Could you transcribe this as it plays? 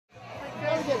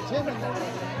get Tim in there.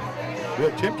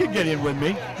 Yeah, Tim can get in with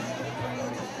me.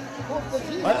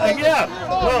 Yeah.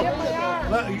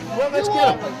 Well, let's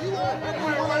get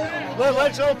him. Well,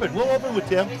 let's open. We'll open with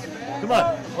Tim. Come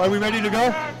on. Are we ready to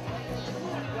go?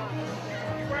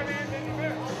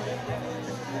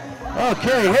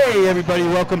 Okay, hey everybody,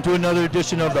 welcome to another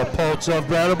edition of the Pulse of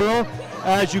Brattleboro.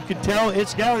 As you can tell,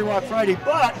 it's Gallery Walk Friday,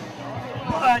 but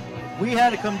we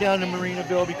had to come down to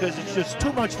Marinaville because it's just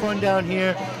too much fun down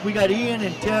here. We got Ian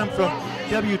and Tim from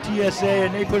WTSA,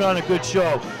 and they put on a good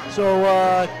show.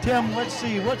 So, Tim, let's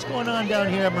see, what's going on down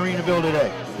here at Marinaville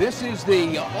today? This is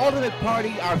the ultimate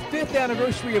party, our 5th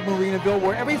anniversary of Marinaville,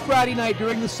 where every Friday night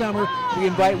during the summer, we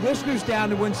invite listeners down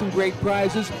to win some great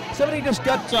prizes. Somebody just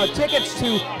got tickets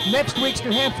to next week's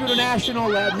New Hampshire International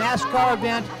NASCAR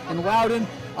event in Loudon.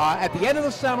 At the end of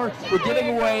the summer, we're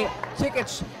giving away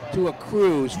tickets to a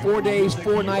cruise, 4 days,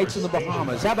 4 nights in the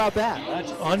Bahamas. How about that?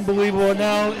 That's unbelievable.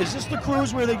 Now, is this the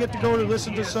cruise where they get to go to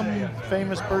listen to some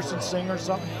famous person sing or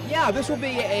something? Yeah, this will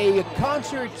be a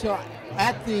concert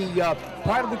at the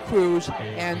part of the cruise,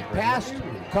 and past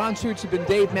concerts have been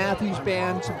Dave Matthews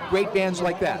Band, some great bands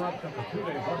like that.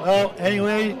 Well,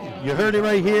 anyway, you heard it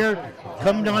right here.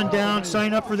 Come on down,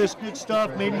 sign up for this good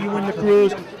stuff. Maybe you win the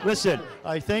cruise. Listen,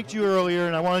 I thanked you earlier,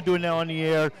 and I want to do it now on the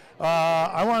air.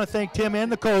 I want to thank Tim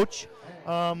and the coach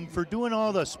for doing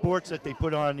all the sports that they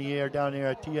put on the air down there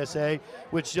at TSA,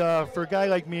 which for a guy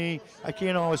like me, I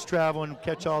can't always travel and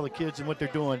catch all the kids and what they're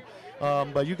doing.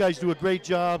 But you guys do a great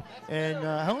job. And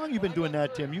how long have you been doing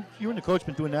that, Tim? You and the coach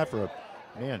been doing that for,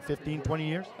 man, 15, 20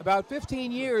 years? About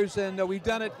 15 years, and we've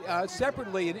done it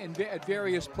separately at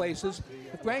various places.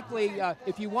 But frankly,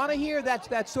 if you want to hear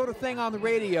that sort of thing on the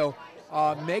radio,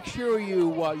 make sure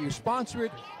you sponsor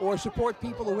it or support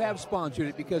people who have sponsored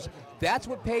it, because that's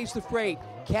what pays the freight.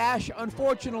 Cash,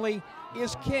 unfortunately,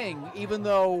 is king, even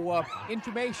though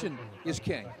information is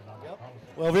king.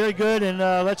 Well, very good, and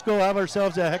let's go have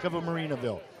ourselves a heck of a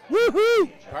Marinaville.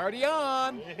 Woohoo! Party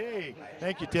on! Hey,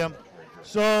 thank you, Tim.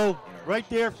 So right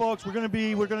there, folks, we're going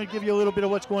to give you a little bit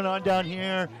of what's going on down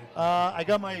here. I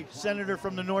got my senator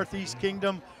from the Northeast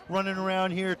Kingdom running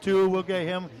around here too. We'll get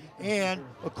him, and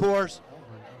of course,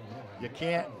 you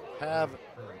can't have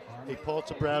a Pulse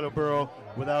of Brattleboro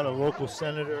without a local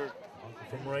senator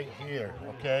from right here.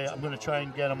 Okay, I'm going to try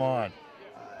and get him on.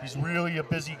 He's really a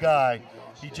busy guy.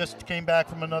 He just came back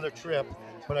from another trip,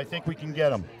 but I think we can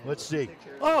get him. Let's see.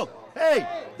 Oh, hey,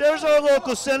 there's our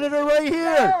local senator right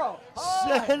here.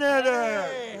 Senator.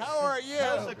 Hey, how are you?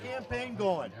 How's the campaign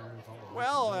going?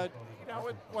 Well,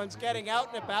 one's getting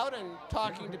out and about and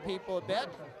talking to people a bit,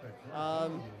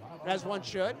 as one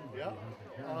should.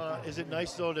 Yeah. Is it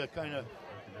nice, though, to kind of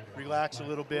relax a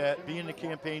little bit, be in the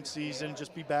campaign season,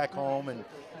 just be back home and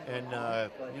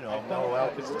mellow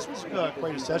out? Because this was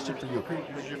quite a session for you.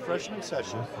 It was your freshman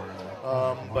session,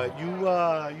 but you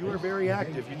were very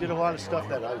active. You did a lot of stuff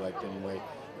that I liked anyway,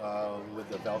 with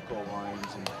the Velcro lines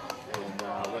and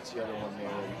what's the other one there?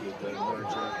 We did the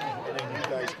merger, and then you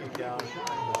guys came down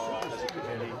as a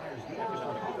committee,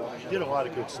 economic development. You did a lot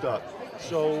of good stuff.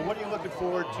 So what are you looking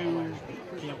forward to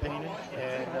campaigning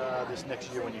and this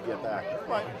next year when you get back?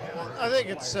 Well, I think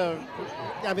it's, the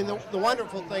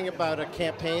wonderful thing about a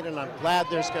campaign, and I'm glad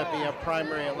there's going to be a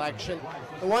primary election,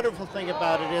 the wonderful thing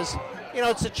about it is,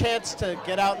 it's a chance to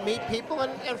get out and meet people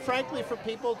and frankly for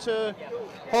people to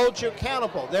hold you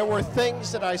accountable. There were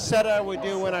things that I said I would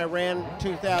do when I ran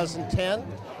 2010.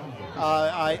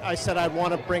 I said I'd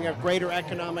want to bring a greater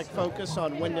economic focus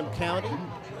on Windham County.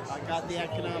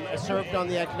 I served on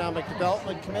the Economic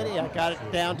Development Committee. I got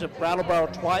it down to Brattleboro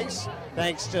twice,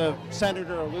 thanks to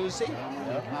Senator Aluzzi.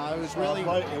 It was really...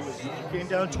 You came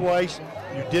down twice.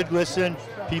 You did listen.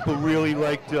 People really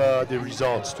liked the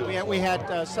results, too. We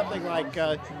had something like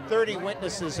 30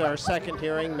 witnesses at our second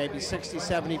hearing, maybe 60,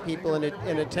 70 people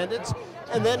in attendance.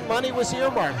 And then money was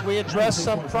earmarked. We addressed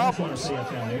some problems.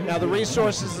 Now, the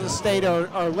resources of the state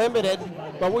are limited,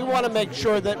 but we want to make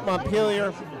sure that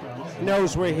Montpelier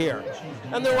knows we're here.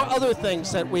 And there were other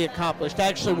things that we accomplished.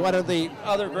 Actually, one of the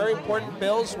other very important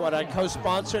bills, what I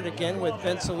co-sponsored again with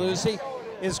Vince Aluzzi,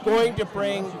 is going to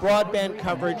bring broadband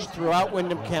coverage throughout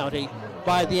Windham County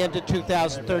by the end of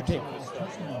 2013.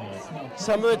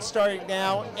 Some of it's starting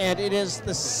now, and it is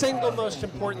the single most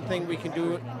important thing we can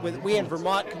do, we in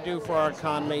Vermont can do for our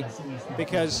economy,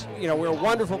 because we're a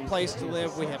wonderful place to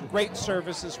live. We have great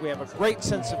services. We have a great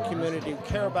sense of community. We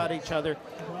care about each other.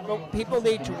 But people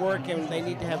need to work, and they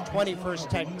need to have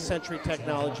 21st century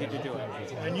technology to do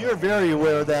it. And you're very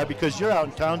aware of that because you're out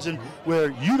in Townsend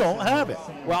where you don't have it.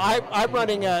 Well, I'm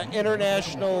running an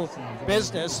international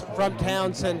business from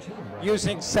Townsend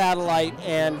using satellite,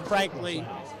 and frankly,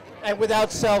 and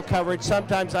without cell coverage,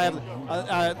 sometimes I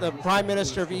have the Prime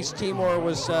Minister of East Timor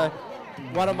was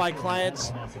one of my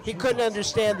clients. He couldn't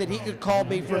understand that he could call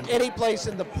me from any place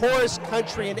in the poorest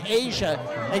country in Asia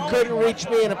and couldn't reach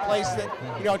me in a place that,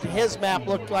 you know, to his map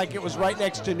looked like it was right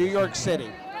next to New York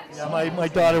City. Yeah, my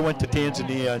daughter went to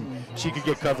Tanzania and she could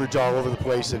get coverage all over the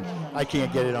place, and I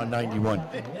can't get it on 91.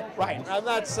 Right, and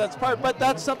that's part, but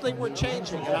that's something we're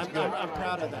changing, and I'm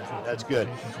proud of that. That's good.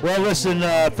 Well, listen,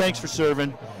 thanks for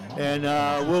serving, and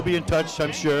we'll be in touch,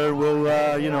 I'm sure. We'll,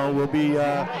 we'll be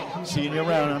seeing you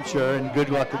around, I'm sure, and good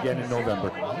luck again in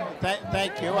November.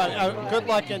 Thank you. Good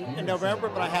luck in November,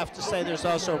 but I have to say there's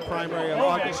also a primary on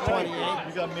August 28th.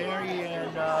 You got Mary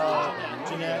and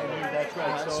Jeanette, and you, that's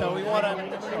right. So we want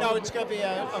to, it's going to be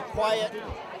a quiet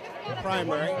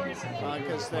primary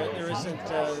because there isn't,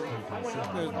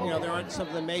 there aren't some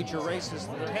of the major races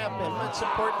that there have been, but it's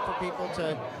important for people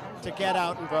to get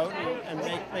out and vote and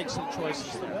make some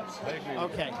choices there.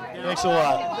 Okay. Thanks a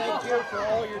lot. Thank you for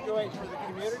all you're doing for the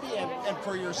community and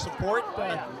for your support,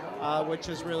 which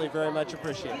is really very much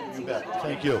appreciated. You bet.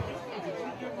 Thank you.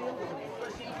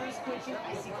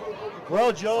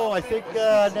 Well, Joe, I think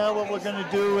now what we're going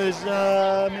to do is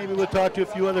maybe we'll talk to a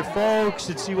few other folks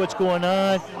and see what's going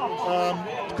on.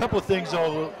 A couple of things,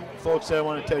 though, folks, that I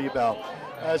want to tell you about.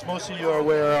 As most of you are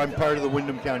aware, I'm part of the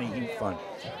Windham County Heat Fund.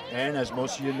 And as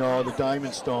most of you know, the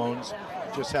Diamond Stones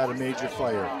just had a major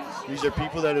fire. These are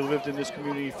people that have lived in this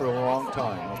community for a long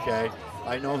time, okay?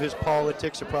 I know his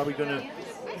politics are probably going to,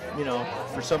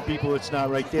 for some people it's not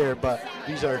right there, but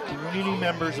these are community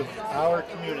members of our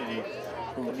community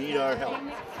who need our help.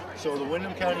 So the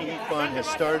Windham County Heat Fund has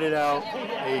started out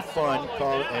a fund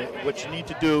called, what you need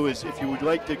to do is, if you would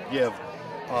like to give,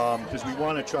 because we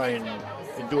want to try and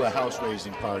do a house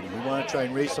raising party. We want to try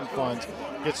and raise some funds,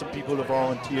 get some people to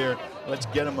volunteer. Let's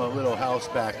get them a little house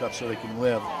back up so they can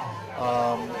live.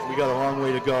 We got a long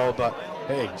way to go, but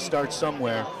hey, start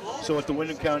somewhere. So what the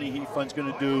Windham County Heat Fund's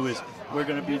going to do is we're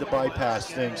going to be the bypass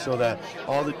thing so that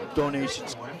all the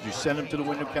donations, you send them to the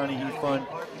Windham County Heat Fund.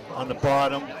 On the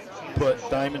bottom, put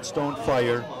Diamond Stone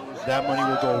Fire. That money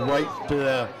will go right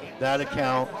to that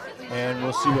account, and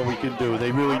we'll see what we can do.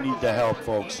 They really need the help,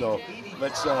 folks. So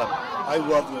let's. I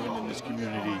love living in this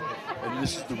community, and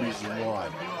this is the reason why.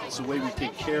 It's the way we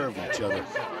take care of each other.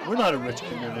 We're not a rich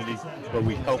community, but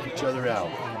we help each other out.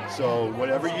 So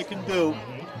whatever you can do,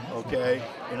 okay?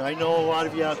 And I know a lot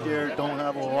of you out there don't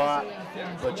have a lot,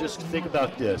 but just think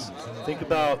about this. Think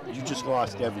about you just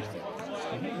lost everything.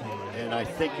 And I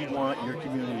think you'd want your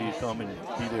community to come and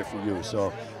be there for you.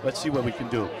 So let's see what we can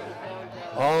do.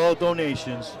 All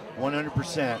donations,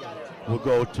 100%, will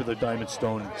go to the Diamond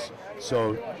Stones.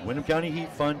 So Windham County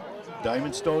Heat Fund,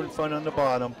 Diamond Stone Fund on the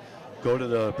bottom. Go to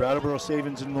the Brattleboro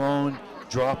Savings and Loan,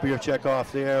 drop your check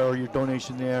off there or your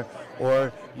donation there,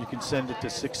 or you can send it to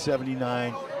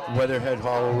 679 Weatherhead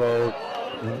Hollow Road,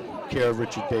 care of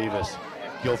Richard Davis,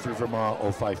 Guilford, Vermont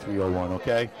 05301,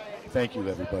 okay? Thank you,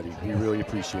 everybody. We really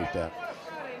appreciate that.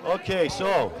 Okay,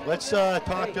 so let's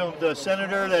talk to the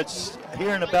senator that's here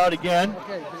and about again.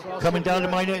 Okay, coming down to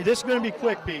my name. This is going to be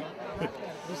quick, Pete.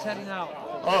 He's heading out.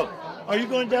 Oh, are you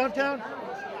going downtown?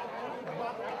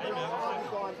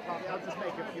 I'll just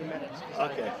make a few minutes.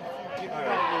 Okay. All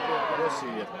right. We'll see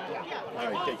you.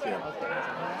 All right, take care.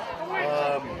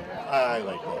 I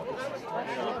like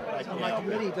that. My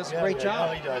committee does a great job.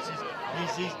 No, he does.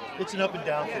 He's it's an up and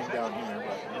down thing down here,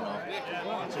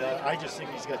 but I just think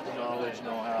he's got the knowledge,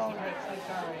 know-how.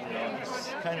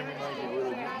 He's kind of reminds me a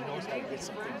little. He knows how to get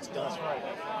some things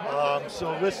done.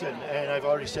 So listen, and I've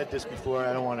already said this before.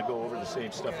 I don't want to go over the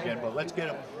same stuff again, but let's get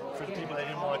him. For the people that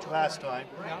didn't watch last time,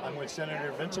 I'm with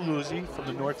Senator Vince Aluzzi from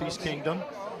the Northeast Kingdom.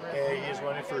 He is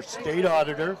running for state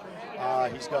auditor.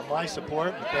 He's got my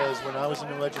support because when I was in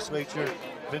the legislature,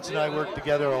 Vince and I worked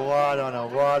together a lot on a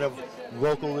lot of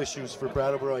local issues for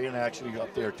Brattleboro and actually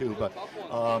up there too. But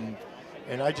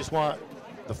and I just want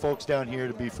the folks down here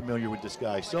to be familiar with this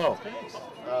guy. So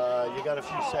you got a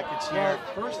few seconds here. Well,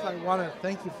 first, I want to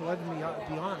thank you for letting me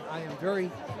be on. I am very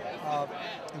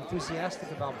enthusiastic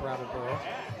about Brattleboro.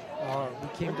 We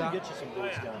came down. Get you some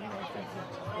booze down here, I think.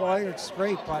 Well, it's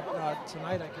great, but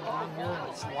tonight I come down here and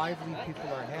it's lively. People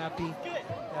are happy,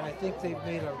 and I think they've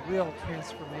made a real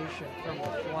transformation from the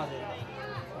flood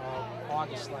in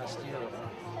August last year.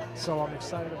 So I'm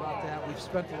excited about that. We've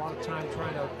spent a lot of time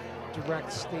trying to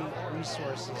direct state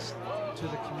resources to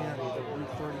the community, the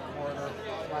Route 30 corridor,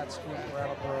 Flat Street,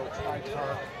 Brattleboro,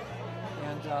 Tri-Park.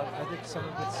 And I think some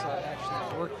of it's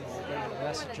actually working. We're getting the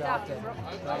message out that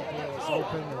Brattleboro is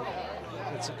open and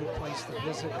it's a good place to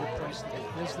visit, good place to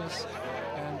do business,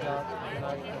 and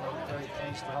I'm very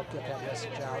pleased to help get that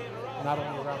message out, not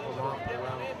only around Vermont, but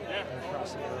around and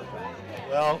across America.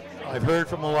 Well, I've heard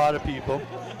from a lot of people,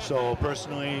 so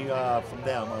personally from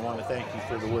them, I want to thank you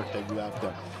for the work that you have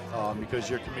done, because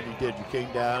your committee did. You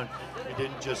came down, you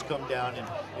didn't just come down and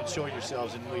show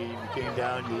yourselves and leave. You came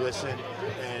down, you listened,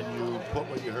 and you put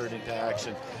what you heard into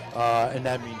action, and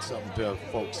that means something to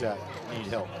folks that need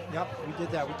help. Yep, we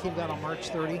did that. We came down on March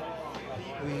 30.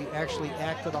 We actually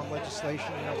acted on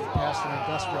legislation. We passed an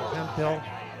industrial hemp bill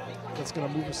that's going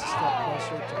to move us a step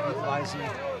closer to legalizing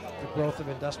the growth of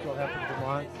industrial hemp in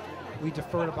Vermont. We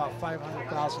deferred about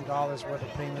 $500,000 worth of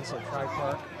payments at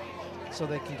Tri-Park so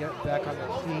they can get back on their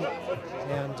feet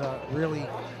and really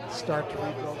start to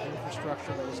rebuild the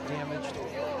infrastructure that was damaged.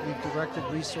 We've directed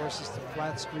resources to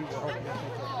Flat Street. We're hoping to get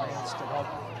grants to help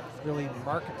really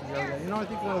market the area. I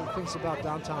think one of the things about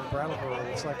downtown Brattleboro,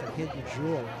 it's like a hidden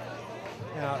jewel.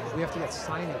 We have to get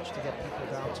signage to get people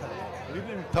downtown. We've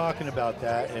been talking about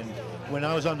that, and when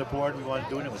I was on the board, we wanted to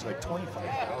do it. It was like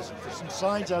 $25,000 for some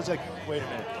signs. I was like, wait a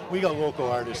minute, we got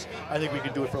local artists. I think we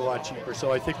could do it for a lot cheaper.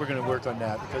 So I think we're going to work on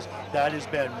that, because that has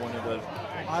been one of the.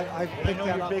 I know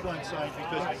you're big on signs,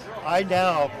 because I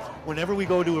now, whenever we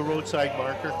go to a roadside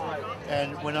marker,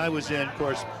 and when I was in, of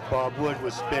course, Bob Wood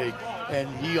was big, and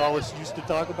he always used to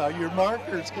talk about your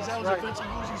markers, because that was a fancy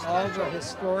music. All the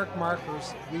historic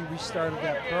markers, we restarted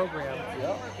that program,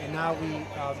 and now we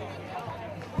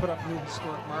put up new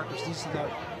historic markers. These are the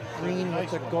green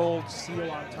with the gold seal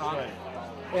on top,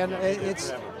 and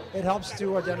it helps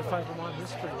to identify Vermont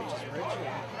history, which is rich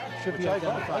and should be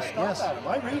identified. Yes,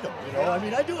 I read them. I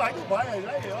mean, I do. I go by. I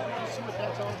see what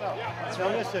that's all about. So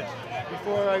listen,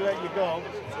 before I let you go,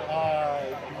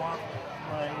 you want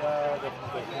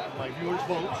my viewers'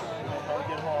 votes? I'll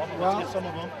get them all. Let's get some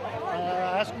of them.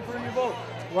 Ask them for your vote.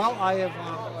 Well,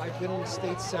 I've been in the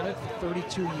state senate for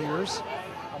 32 years.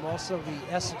 I'm also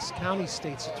the Essex County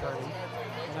State's Attorney,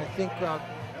 and I think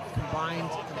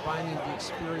combining the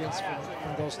experience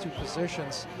from those two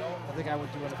positions, I think I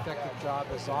would do an effective job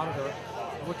as auditor,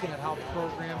 looking at how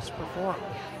programs perform,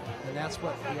 and that's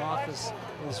what the office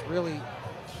is really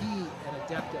key and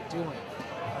adept at doing.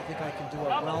 I think I can do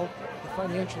it well. The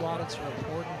financial audits are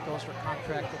important. Those are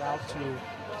contracted out to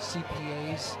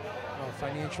CPAs,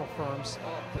 financial firms.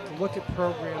 But to look at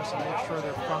programs and make sure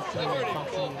they're functioning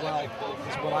well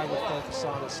is what I would focus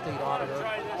on as state auditor,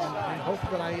 and hope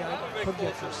that I could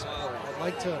get your support. I'd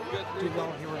like to do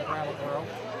well here in Brattleboro.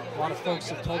 A lot of folks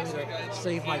have told me to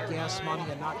save my gas money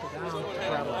and not go down to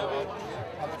Brattleboro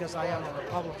because I am a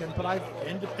Republican, but I've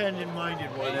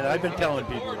independent-minded one, and I've been telling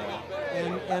people that.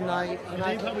 And I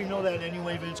probably know that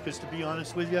anyway, Vince, because to be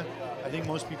honest with you, I think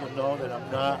most people know that I'm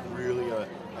not really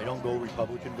I don't go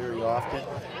Republican very often.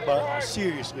 But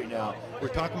seriously now, we're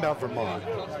talking about Vermont,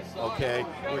 okay?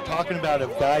 We're talking about a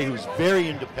guy who's very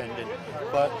independent,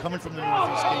 but coming from the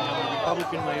Northeast Kingdom, the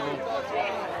Republican label,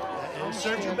 and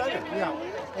serves you better. Yeah,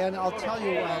 and I'll tell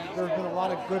you, there have been a lot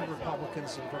of good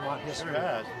Republicans in Vermont history. There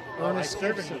has. Ernest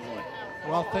Gibson.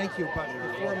 Well, thank you, but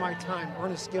before my time,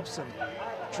 Ernest Gibson,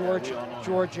 George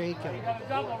Aiken.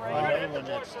 Another one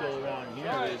that's still around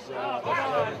here is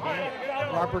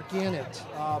Robert Gannett.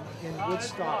 In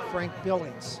Woodstock, Frank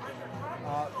Billings.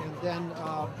 And then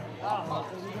there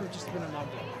have just been a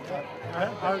number.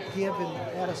 Art Gibb in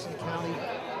Addison County,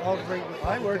 all great Republicans.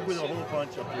 I work with a whole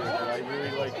bunch up here that I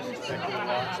really like and respect a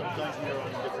lot. Sometimes we are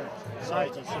on different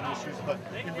sides on some issues, but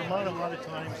in Vermont, a lot of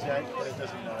times that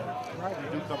doesn't matter. Right.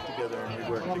 We do come together and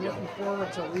we work I'm together. looking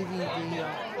forward to leaving the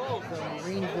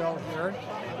Marinaville here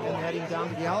and heading down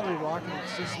to Gallery Walkin and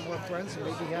see some more friends and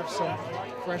maybe have some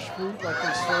fresh food like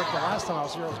they served the last time I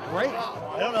was here. It was great.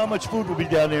 I don't know how much food will be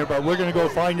down there, but we're going to go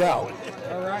find out.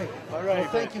 All right. Well,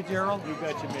 thank you, Daryl. You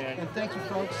betcha, man. And thank you,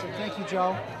 folks. And thank you,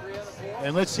 Joe.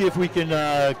 And let's see if we can,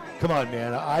 come on,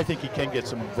 man. I think he can get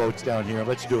some votes down here.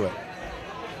 Let's do it.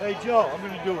 Hey, Joe, I'm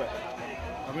going to do it.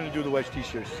 I'm going to do the Wedge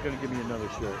t-shirt. She's going to give me another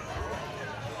shirt.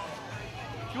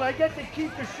 Do I get to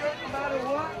keep the shirt no matter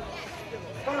what?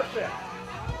 Perfect.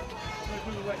 I'm going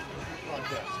to do the Wedge t-shirt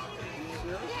contest.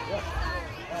 Yeah.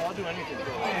 Oh, I'll do anything.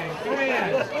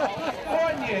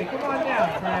 Come on down,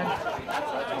 friend.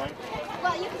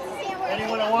 Well, you can stand where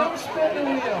Anyone I want? Don't spin the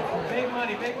wheel. Big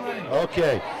money, big money.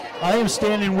 Okay. I am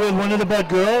standing with one of the Bud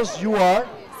girls. You are?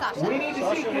 Sasha. We need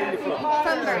to see From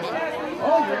Vernon.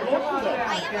 Oh, you're local then.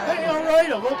 Hey, all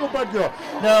right, a local Bud girl.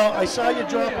 Now, I saw you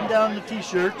dropping down the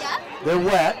t-shirts. Yeah. They're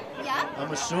wet. Yeah.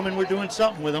 I'm assuming we're doing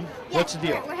something with them. Yeah, What's the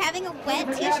deal? We're having a wet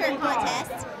t-shirt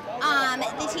contest.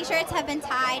 The t-shirts have been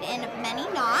tied in many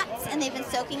knots, and they've been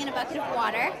soaking in a bucket of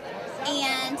water.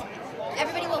 And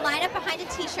everybody will line up behind a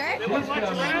t-shirt, and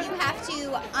you have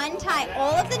to untie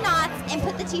all of the knots and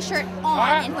put the t-shirt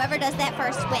on, and whoever does that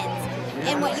first wins.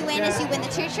 And what you win is you win the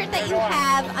t-shirt that you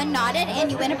have unknotted,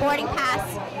 and you win a boarding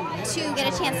pass to get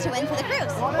a chance to win for the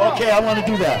cruise. Okay, I want to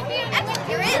do that. Excellent,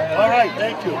 you're in. All right,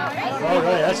 thank you. All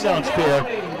right, that sounds fair.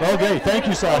 Okay, thank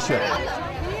you, Sasha.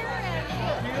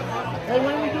 Hey,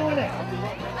 when are we doing it?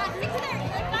 6:30,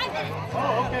 like 5 minutes.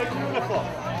 Oh, okay, beautiful.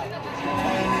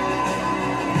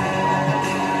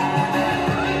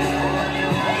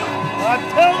 I'm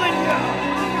telling you.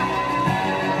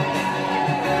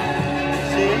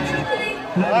 See?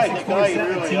 I think I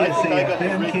really, I think I got the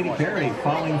great Katy one. Perry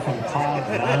falling from cloud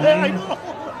I 9. know.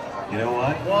 You know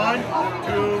what? 1,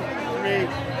 2, 3,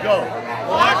 go.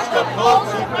 Watch the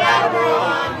Pulse of Brattleboro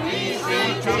on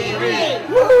BCTV.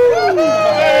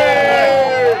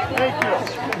 Thank you.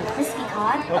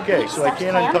 Okay, so I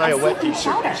can't untie a wet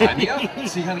t-shirt.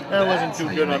 That wasn't too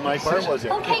good on my part, was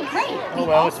it? Okay, great. Oh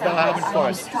well, it's about having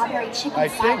fun. Strawberry chicken I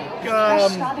think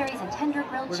strawberries and tender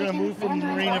grilled we're going to chicken, move from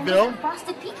mandarin Marinaville oranges, and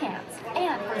frosted pecans.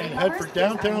 and head for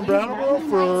downtown Brattleboro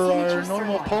for our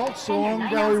normal Pulse along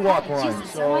Gallery Walkin.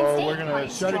 So we're going to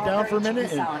shut it down for a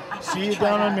minute and see you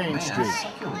down on Main Street.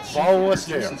 Follow us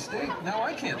there. Now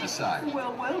I can't decide.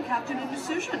 Well, Captain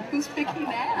Indecision. Who's picking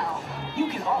now? You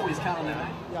can always count on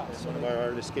them. Yeah, some of our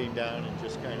artists came down and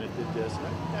just kind of did this. And I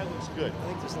think that looks good. I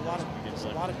think there's a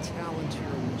lot of talent here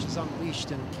which is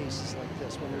unleashed in cases like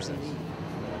this when there's a need.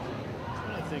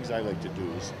 One of the things I like to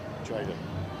do is try to,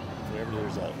 whenever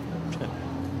there's a,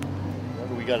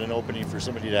 whenever we got an opening for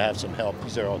somebody to have some help,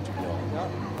 these are all too young. Yeah,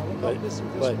 But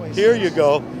here you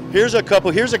go. Here's a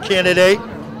couple. Here's a candidate.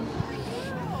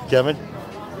 Kevin.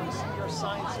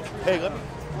 Hey, let me.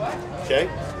 Okay.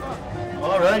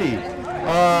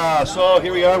 Alrighty. So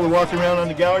here we are. We're walking around on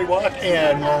the Gallery Walk,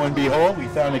 and lo and behold, we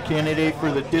found a candidate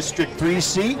for the District 3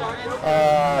 seat.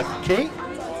 Kate,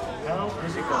 how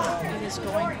is it going? It is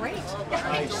going great.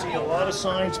 I see a lot of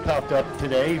signs popped up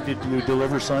today. Did you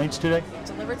deliver signs today?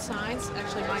 Delivered signs.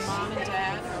 Actually, my mom and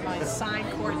dad are my sign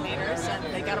coordinators,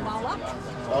 and they got them all up.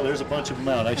 Oh, there's a bunch of them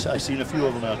out. I seen a few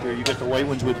of them out there. You got the white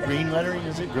ones with green lettering,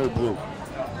 is it? Or blue?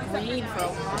 Green for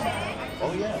Oklahoma.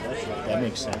 Oh yeah, that's right. That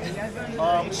makes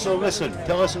sense. So listen,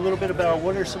 tell us a little bit about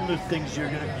what are some of the things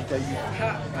that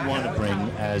you want to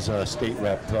bring as a state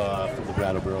rep for the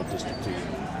Brattleboro District 2.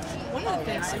 One of the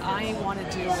things I want to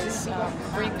do is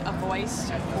bring a voice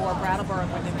for Brattleboro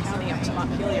and Wyndham County up to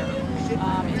Montpelier,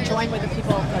 and join with the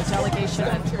people, the delegation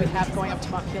that we have going up to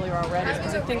Montpelier already.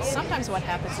 Because I think sometimes what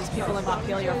happens is people in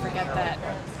Montpelier forget that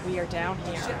we are down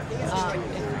here.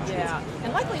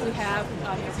 And luckily we have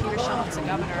Peter Shumlin's the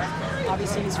governor.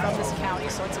 Obviously he's from this county,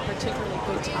 so it's a particularly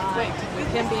good time with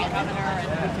him being governor, and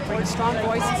we can bring a strong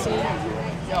voice and see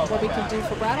what we can do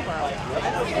for Brattleboro.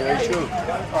 Very true.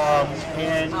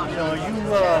 And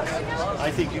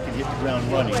I think you can hit the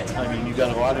ground running. I mean, you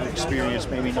got a lot of experience,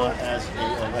 maybe not as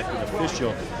an elected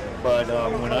official, but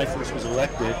when I first was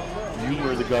elected, you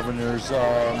were the governor's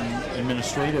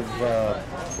administrative,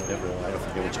 whatever, I don't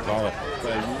forget what you call it,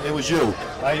 but it was you.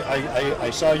 I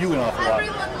saw you an awful lot.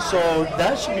 So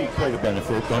that should be quite a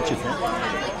benefit, don't you think?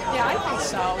 Yeah, I think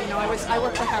so. I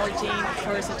worked for Howard Dean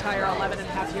for his entire 11 and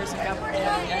a half years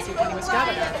when he was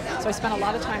governor. So I spent a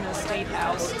lot of time in the State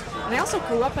House. And I also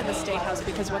grew up in the State House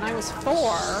because when I was 4,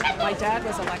 my dad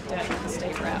was elected the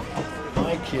state rep.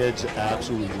 My kids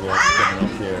absolutely loved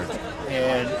coming up there.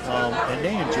 And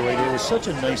they enjoyed it. It was such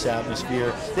a nice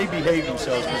atmosphere. They behaved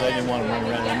themselves because I didn't want to run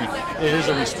around. I mean, it is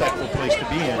a respectful place to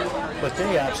be in, but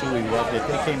they absolutely loved it.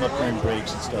 They came up during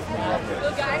breaks and stuff, and they loved it.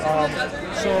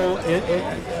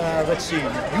 Let's see.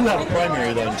 You have a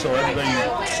primary then, so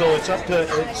it's up to.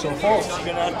 So folks, you're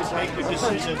gonna have to make your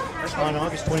decision on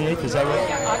August 28th. Is that right?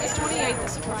 Yeah, August 28th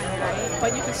is the primary,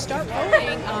 but you can start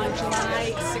voting on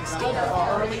July 16th.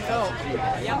 Early vote.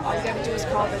 Yeah, all you got to do is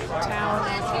call the town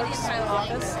clerk's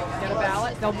office, get a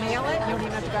ballot. They'll mail it. You don't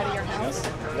even have to go to your house.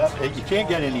 Yep, you can't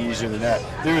get any easier than that.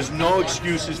 There is no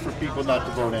excuses for people not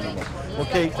to vote anymore.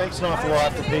 Okay, thanks an awful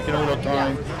lot for taking a little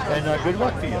time, and good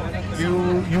luck to you.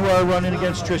 You are running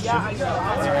against Tristan,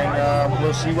 and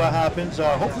we'll see what happens.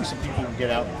 Hopefully some people can get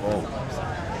out and vote.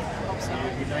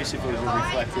 It'd be nice if it was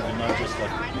reflective and not just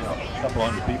like, a couple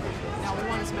hundred people. Now we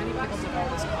want as many people to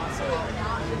vote as possible.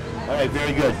 All right,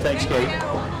 very good. Thanks, Kate.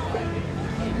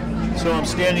 So I'm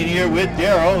standing here with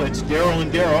Daryl. It's Daryl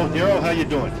and Daryl. Daryl, how you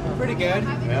doing? Pretty good.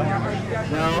 Yeah.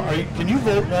 Now, can you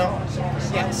vote now?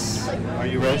 Yes. Are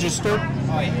you registered?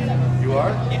 Oh, yeah. You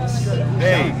are? Yes.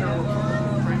 Hey,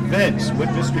 Vince,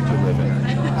 what district do you live in?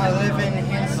 I live in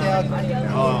Hinsdale.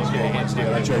 Oh, okay,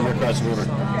 Hinsdale. That's right, you're across the river.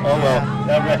 Oh, well,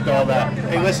 that wrecked all that.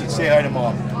 Hey, listen, say hi to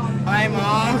Mom. Hi,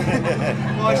 Mom.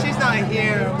 Well, she's not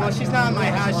here. Well, she's not in my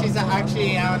house. She's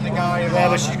actually out in the gallery. Yeah,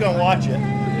 but she's going to watch it.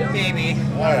 Maybe.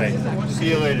 All right. See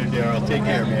you later, Daryl. Take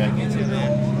care, man. You too,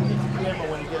 man.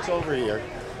 When he gets over here,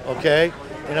 okay?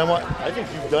 And I think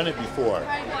you've done it before.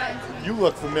 You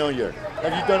look familiar.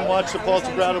 Have you watched the Pulse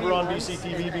of Brattleboro on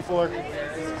BCTV before?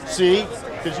 See?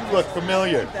 Because you look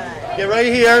familiar. Get right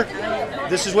here.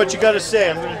 This is what you got to say.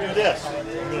 I'm going to do this. I'm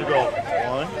going to go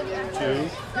 1, 2,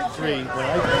 3. When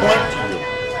I point to you,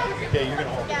 okay, you're going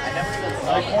to hold it.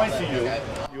 When I point to you,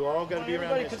 you all got to be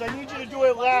around because I need you to do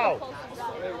it loud.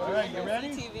 All right, you ready?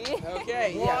 TV.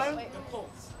 Okay, yeah.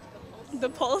 The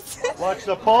Pulse. Watch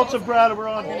the Pulse of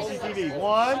Brattleboro on BCTV.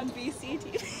 1, on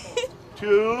BCTV.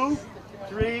 2,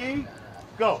 3,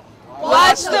 go.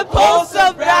 Watch the Pulse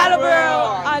of Brattleboro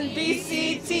on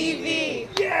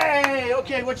BCTV. Yay!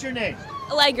 Okay, what's your name?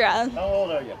 Allegra. How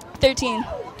old are you? 13.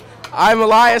 I'm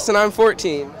Elias and I'm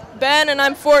 14. Ben and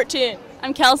I'm 14.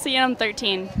 I'm Kelsey and I'm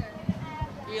 13.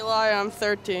 Eli, I'm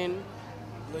 13.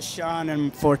 LaShawn,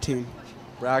 I'm 14.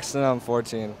 Braxton, I'm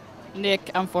 14.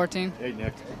 Nick, I'm 14. Hey,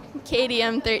 Nick. Katie,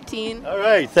 I'm 13. All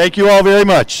right, thank you all very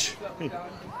much.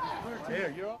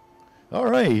 All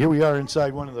right, here we are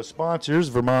inside one of the sponsors,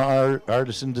 Vermont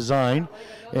Artisan Design,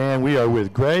 and we are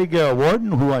with Greg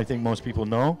Warden, who I think most people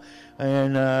know,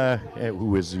 and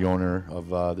who is the owner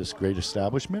of this great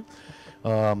establishment.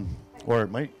 Or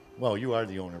it might, well, you are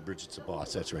the owner, Bridget's the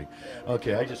boss, that's right.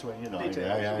 Okay, I just want, you know,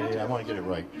 I want to get it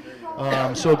right.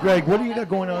 So, Greg, what do you got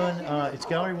going on? It's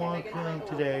Gallery Walkin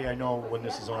today. I know when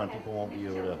this is on, people won't be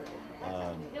able to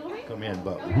come in,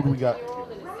 but who do we got?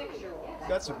 We've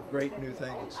got some great new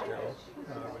things, Joe.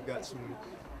 We've got some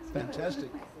fantastic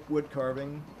wood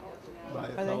carving by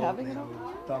a fellow named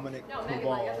Dominic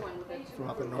Koval from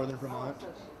up in northern Vermont.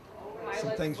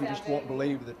 Some things you just won't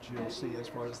believe that you'll see as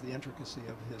far as the intricacy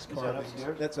of his carvings.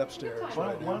 Upstairs? That's upstairs.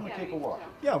 Why don't we take a walk?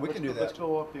 Yeah, we can do that. Let's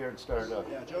go up there and start.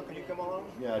 Yeah, Joe, can you come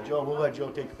along? Yeah, Joe, we'll let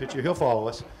Joe take a picture. He'll follow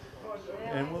us.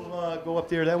 And we'll go up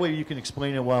there. That way you can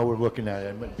explain it while we're looking at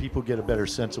it. And people get a better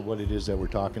sense of what it is that we're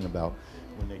talking about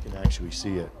when they can actually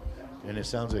see it. And it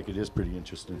sounds like it is pretty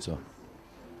interesting, so.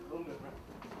 Oh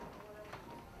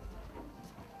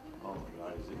my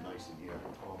God, is it nice in here?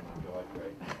 Oh my God,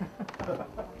 great.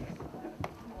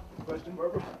 Question,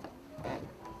 Barbara?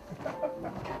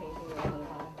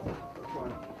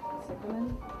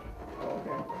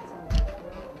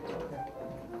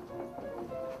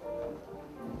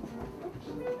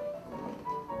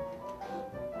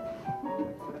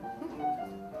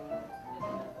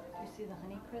 See the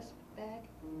Honeycrisp bag?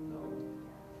 No.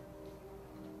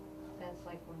 That's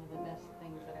like one of the best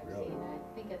things that I've seen. I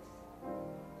think it's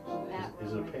that.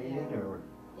 Is it a painting or?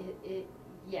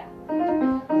 Yeah.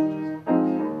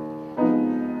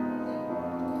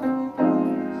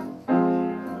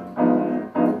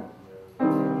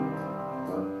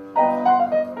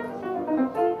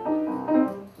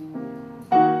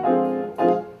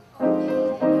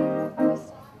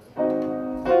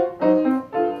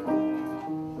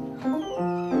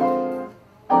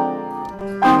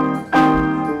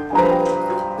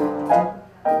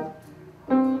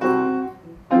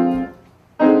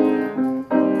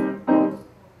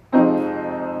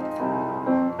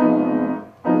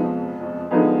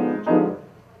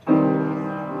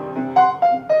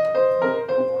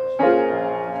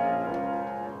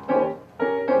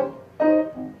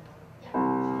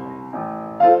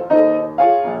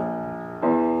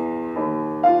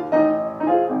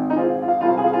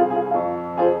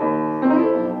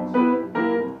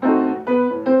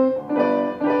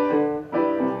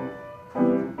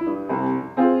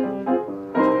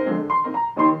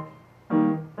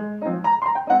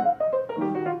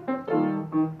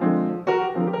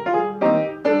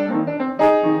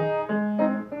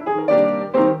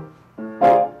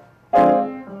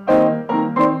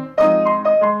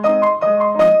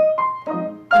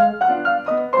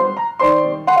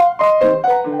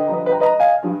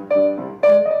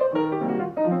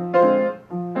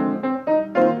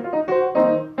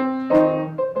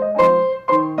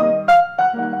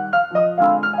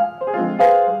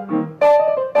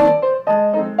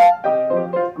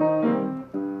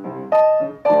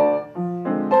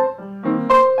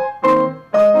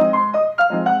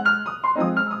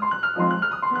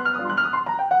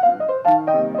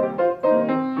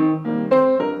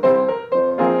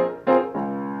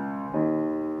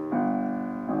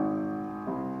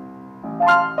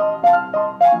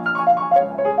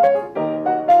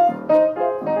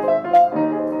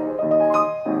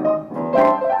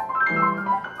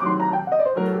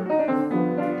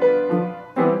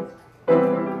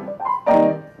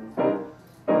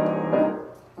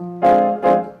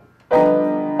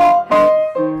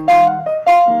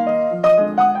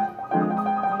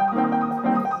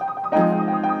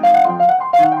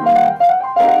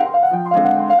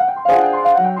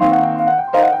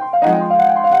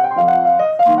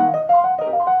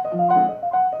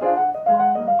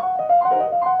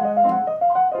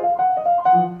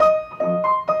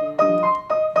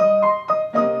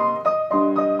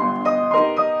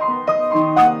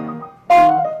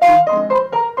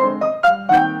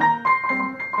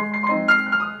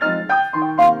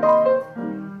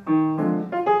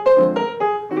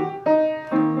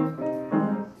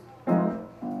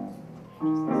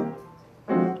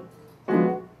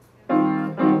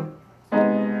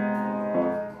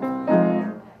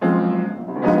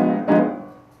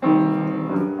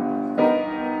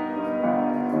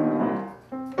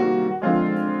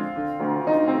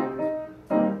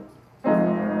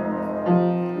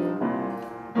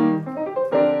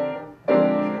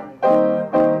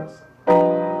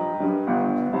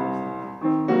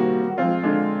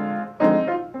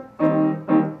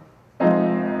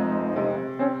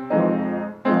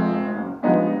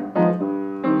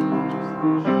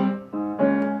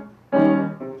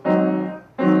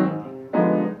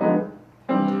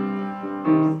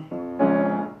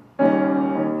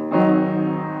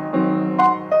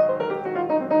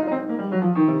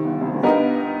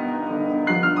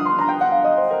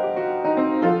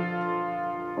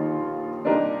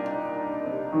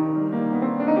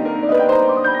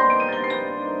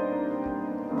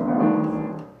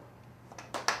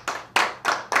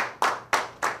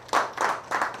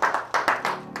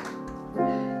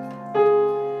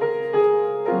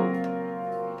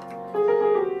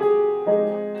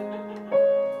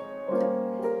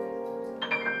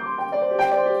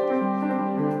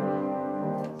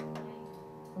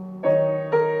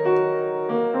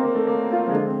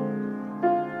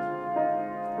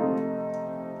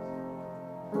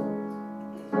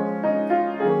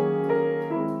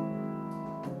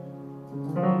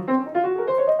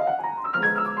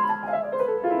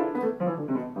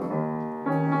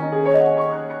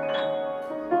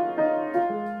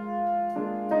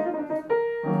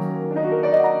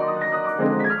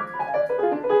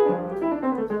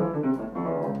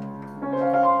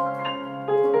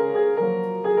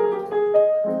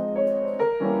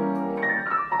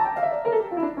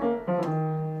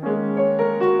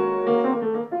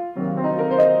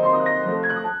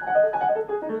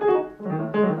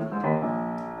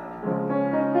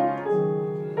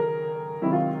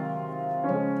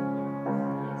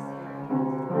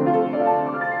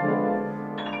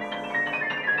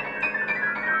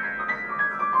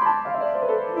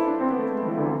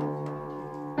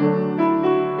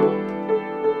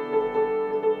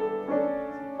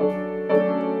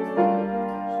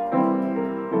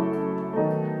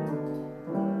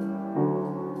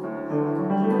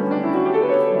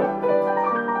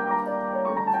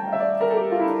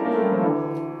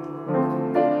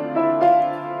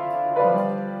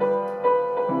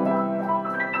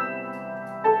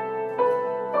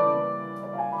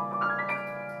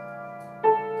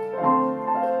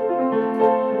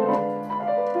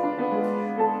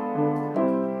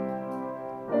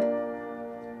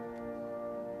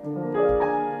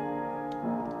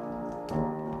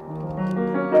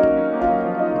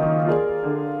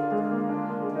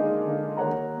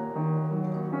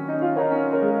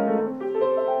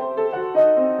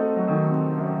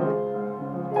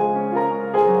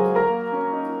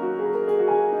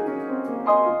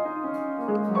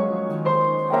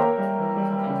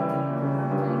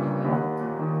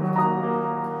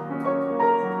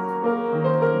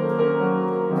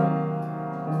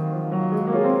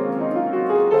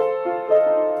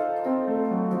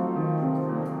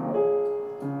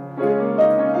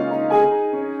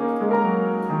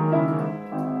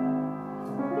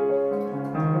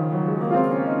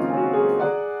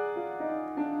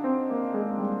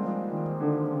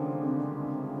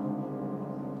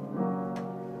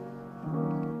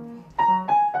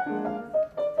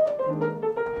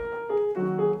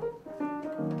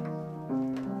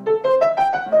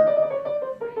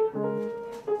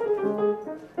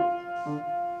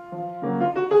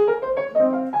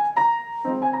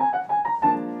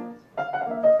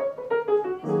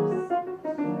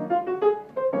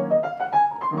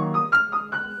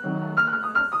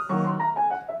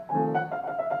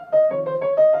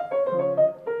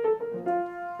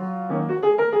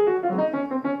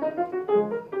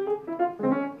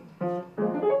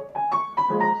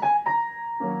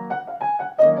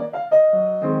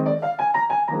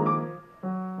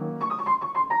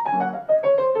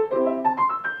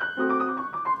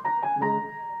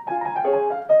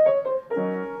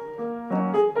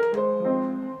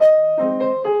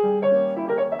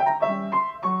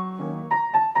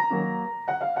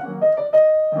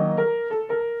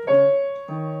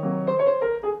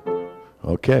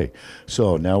 Okay,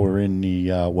 so now we're in the,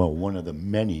 well, one of the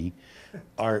many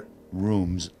art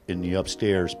rooms in the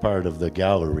upstairs part of the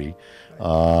gallery.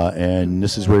 And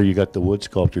this is where you got the wood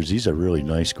sculptures. These are really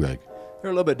nice, Greg.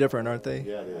 They're a little bit different, aren't they?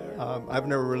 Yeah, they are. I've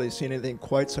never really seen anything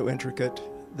quite so intricate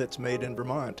that's made in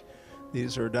Vermont.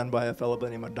 These are done by a fellow by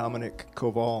the name of Dominic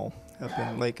Koval up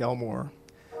in Lake Elmore.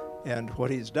 And what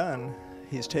he's done,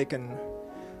 he's taken,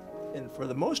 and for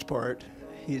the most part,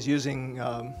 he's using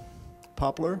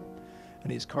poplar,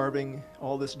 and he's carving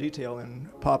all this detail in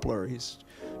poplar. He's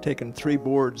taken 3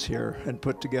 boards here and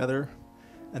put together,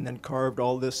 and then carved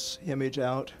all this image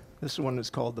out. This one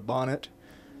is called the bonnet.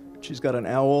 She's got an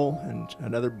owl and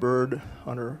another bird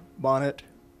on her bonnet,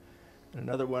 and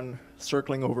another one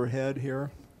circling overhead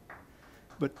here.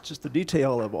 But just the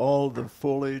detail of all the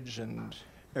foliage and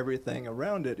everything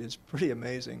around it is pretty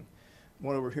amazing.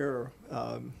 One over here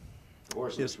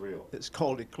is real. It's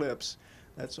called Eclipse.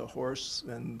 That's a horse,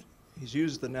 and he's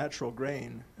used the natural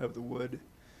grain of the wood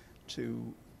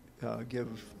to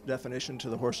give definition to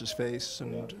the horse's face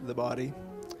and the body.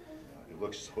 It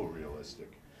looks so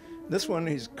realistic. This one,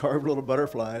 he's carved little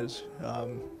butterflies.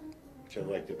 Which I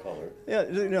like the color. Yeah,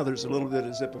 you know, there's a little bit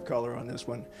of zip of color on this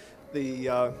one.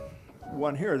 The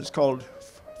one here is called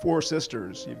Four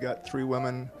Sisters. You've got 3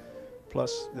 women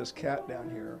plus this cat down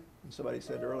here. And somebody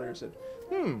said earlier,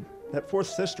 that fourth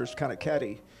sister's kind of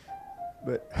catty.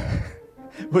 But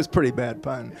it was a pretty bad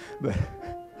pun. But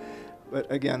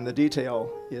again, the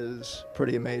detail is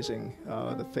pretty amazing.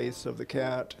 The face of the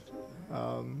cat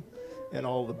and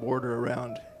all the border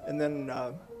around. And then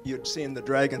you'd seen the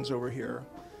dragons over here.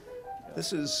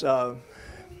 This is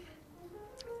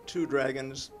 2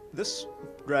 dragons. This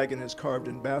dragon is carved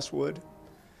in basswood.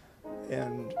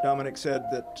 And Dominic said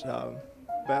that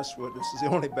basswood, this is the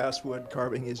only basswood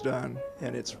carving he's done.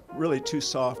 And it's really too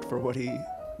soft for what he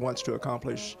wants to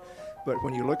accomplish. But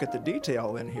when you look at the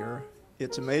detail in here,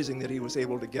 it's amazing that he was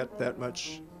able to get that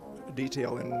much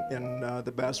detail in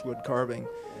the basswood carving.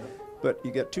 But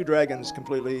you get 2 dragons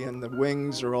completely, and the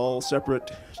wings are all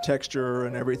separate texture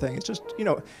and everything. It's just, you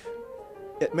know,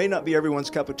 it may not be everyone's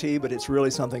cup of tea, but it's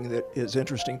really something that is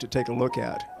interesting to take a look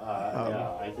at.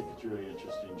 Yeah, I think it's really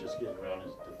interesting just getting around the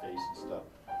face and stuff.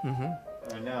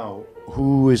 Mm-hmm. And now,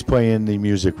 who is playing the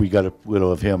music? We got a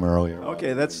little of him earlier.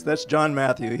 Okay, that's John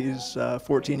Matthew. He's a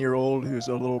 14-year-old who's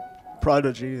a little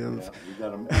prodigy of.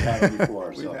 Yeah, we've had him before.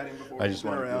 We've had him before. I just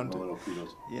want to around. give him a little kudos.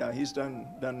 Yeah, he's done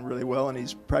really well, and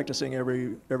he's practicing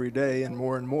every day and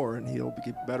more, and he'll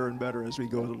get better and better as we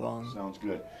go along. Sounds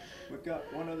good. We've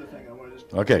got one other thing I want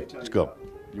to. Okay, let's go. About.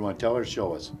 You want to tell her or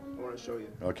show us? I want to show you.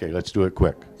 Okay, let's do it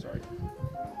quick. Sorry.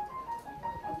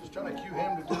 I'm just trying to cue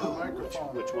him to do the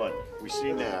microphone. Which one? We've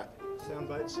seen that. Sound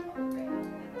bites.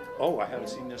 Oh, I haven't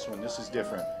seen this one. This is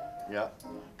different. Yeah,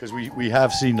 because we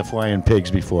have seen the flying pigs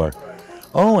before.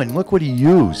 Oh, and look what he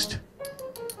used.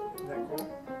 Isn't that cool?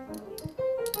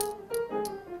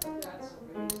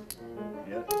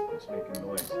 Yeah, it's making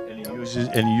noise.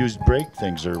 And he used brake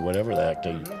things or whatever the heck.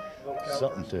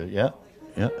 Something to, yeah.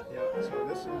 Yeah, so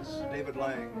this is David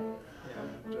Lang.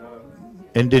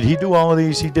 And did he do all of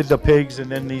these? He did the pigs,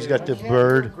 and then he's got the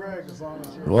bird.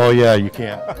 Oh, yeah, you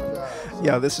can't.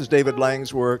 Yeah, this is David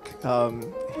Lang's work.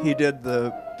 He did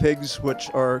the pigs, which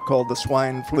are called the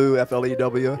swine flew,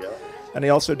 F-L-E-W. Yeah. And he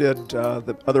also did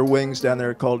the other wings down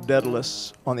there called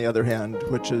Daedalus, on the other hand,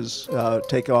 which is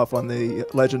takeoff on the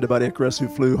legend about Icarus, who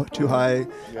flew too high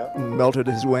and melted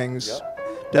his wings.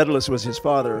 Daedalus was his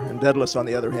father, and Daedalus, on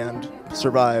the other hand,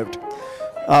 survived.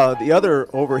 The other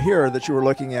over here that you were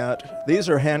looking at, these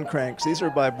are hand cranks. These are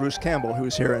by Bruce Campbell,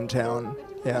 who's here in town,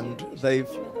 and they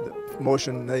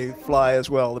fly as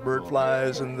well. The bird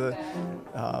flies, and the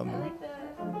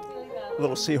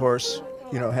little seahorse,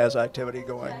 you know, has activity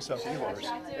going. So seahorse.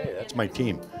 Hey, that's my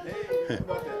team. Hey,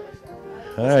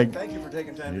 all right. Thank you for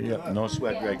taking time to come. No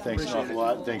sweat, Greg. Thanks an awful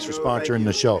lot. Thanks for Thank sponsoring you.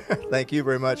 the show. Thank you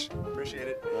very much. Appreciate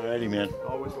it. All righty, man.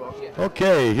 Always welcome.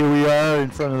 Okay, here we are in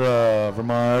front of the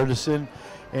Vermont Artisan.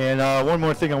 And one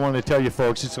more thing I wanted to tell you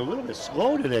folks, it's a little bit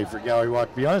slow today for Gallery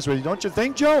Walk, to be honest with you. Don't you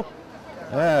think, Joe?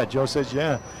 Yeah, Joe says,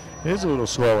 yeah, it is a little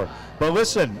slower. But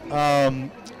listen,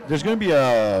 there's going to be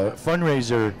a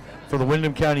fundraiser for the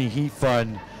Windham County Heat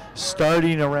Fund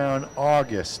starting around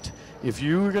August. If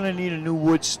you're going to need a new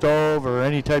wood stove or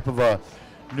any type of a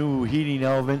new heating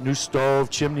element, new stove,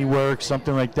 chimney work,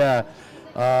 something like that,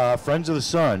 Friends of the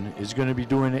Sun is going to be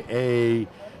doing a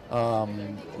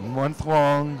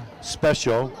month-long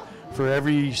special for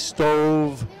every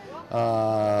stove,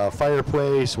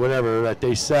 fireplace, whatever that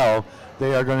they sell.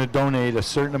 They are going to donate a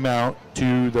certain amount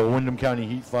to the Windham County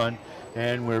Heat Fund,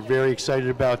 and we're very excited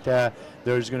about that.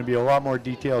 There's going to be a lot more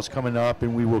details coming up,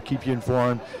 and we will keep you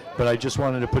informed. But I just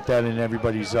wanted to put that in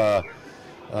everybody's,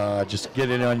 just get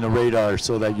it on the radar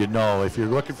so that you know. If you're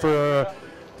looking for,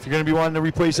 if you're going to be wanting to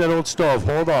replace that old stove,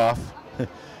 hold off.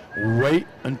 Wait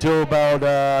until about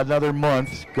another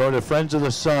month. Go to Friends of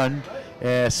the Sun,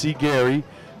 see Gary,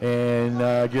 and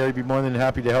Gary would be more than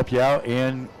happy to help you out,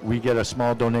 and we get a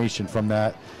small donation from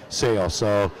that sale.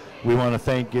 So we want to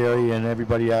thank Gary and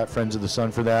everybody at Friends of the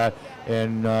Sun for that,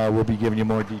 and we'll be giving you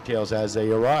more details as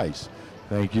they arise.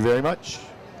 Thank you very much.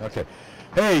 Okay.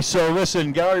 Hey, so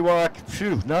listen, Gallery Walk,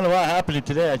 phew, not a lot happening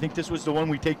today. I think this was the one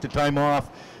we take the time off,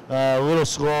 a little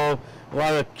slow, a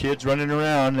lot of kids running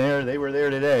around there. They were there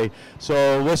today.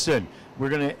 So listen, we're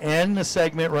going to end the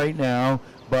segment right now,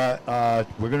 but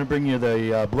we're going to bring you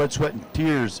the Blood, Sweat, and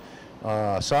Tears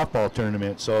softball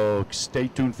tournament. So stay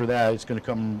tuned for that. It's going to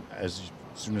come as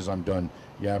soon as I'm done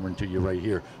yammering to you right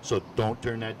here. So don't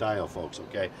turn that dial, folks,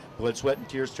 okay? Blood, Sweat, and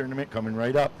Tears tournament coming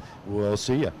right up. We'll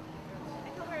see you.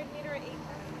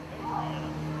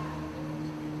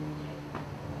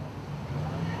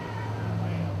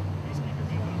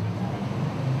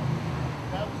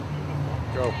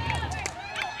 Go.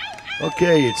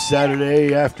 Okay, it's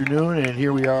Saturday afternoon, and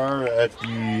here we are at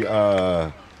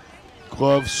the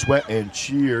Glove, Sweat, and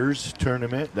Cheers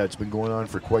tournament that's been going on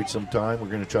for quite some time. We're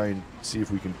going to try and see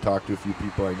if we can talk to a few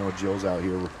people. I know Jill's out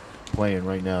here playing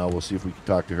right now. We'll see if we can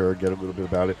talk to her, get a little bit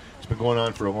about it. It's been going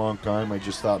on for a long time. I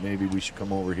just thought maybe we should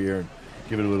come over here and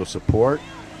give it a little support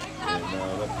and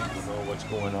let people know what's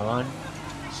going on.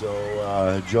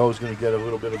 So Joe's going to get a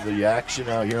little bit of the action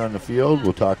out here on the field.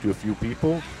 We'll talk to a few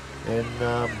people,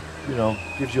 and you know,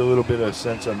 gives you a little bit of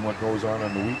sense on what goes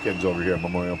on the weekends over here at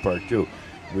Memorial Park too.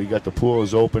 We got the pool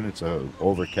is open. It's an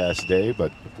overcast day,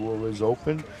 but the pool is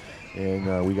open,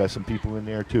 and we got some people in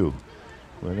there too.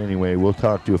 But anyway, we'll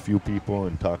talk to a few people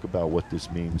and talk about what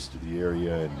this means to the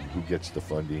area and who gets the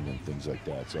funding and things like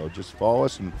that. So just follow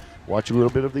us and watch a little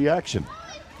bit of the action.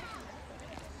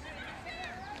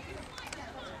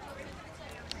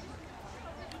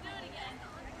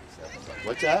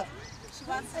 What's that?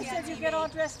 I said you get all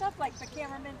dressed up like the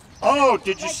cameraman. Oh,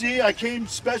 did you see? I came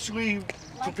specially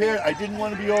prepared. I didn't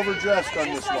want to be overdressed on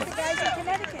this one. The guys in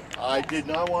Connecticut. I did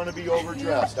not want to be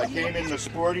overdressed. I came in the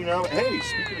sporting out. Hey,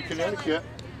 speaking of Connecticut,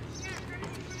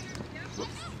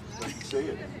 what did you say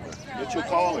it? Mitchell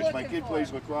College. My kid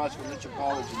plays lacrosse for Mitchell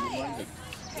College in New London.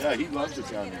 Yeah, he loves it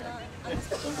down there.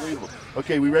 It's unbelievable.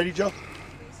 Okay, we ready, Joe?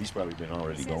 He's probably been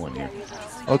already going here.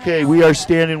 Okay, we are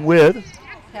standing with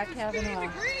Pat Kavanaugh.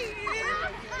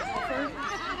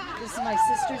 This is my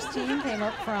sister's team, came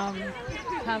up from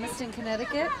Thomaston,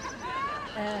 Connecticut,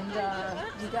 and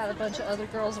we got a bunch of other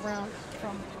girls around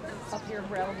from up here in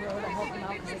Brattleboro to help them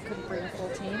out because they couldn't bring a full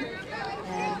team,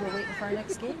 and we're waiting for our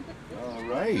next game. All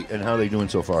right, and how are they doing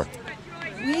so far?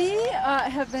 We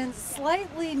have been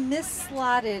slightly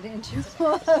mis-slotted into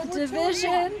a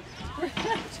division.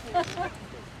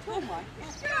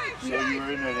 So you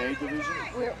were in an A division?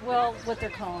 Well, what they're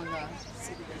calling the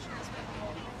C division.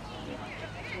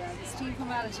 Yeah, this team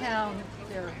from out of town,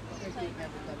 they're beating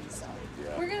everybody. So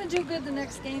we're gonna do good the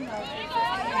next game though. Are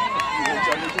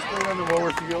they just playing on the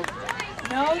lower field?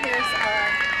 No, there's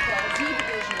the D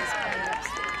division is playing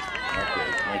upstairs. Okay,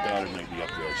 my daughter might be up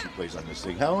there. She plays on this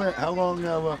thing. How long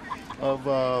of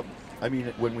I mean,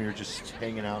 when we were just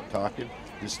hanging out talking,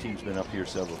 this team's been up here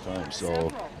several times. So.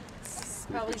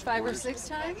 Probably 5 or 6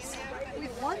 times.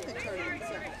 We've won the tournament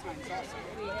several times also.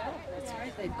 We have, that's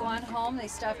right. They've gone home, they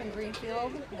stop in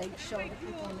Greenfield, they show the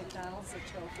people in McDonald's the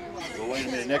trophy. Well, wait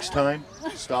a minute, next time,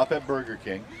 stop at Burger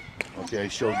King, okay,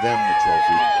 show them the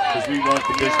trophy, because we want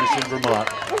the business in Vermont.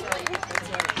 Okay,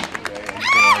 and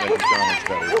you know, like McDonald's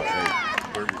better, but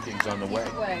hey, Burger King's on the way,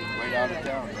 right out of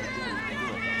town.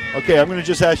 Okay, I'm going to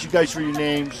just ask you guys for your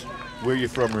names, where you're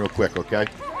from real quick, okay?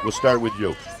 We'll start with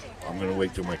you. I'm going to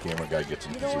wait till my camera guy gets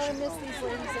in position. You don't want to miss these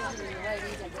ladies over your right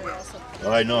either. They're also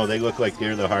Oh, I know. They look like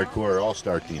they're the hardcore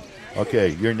all-star team. Okay,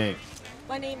 your name?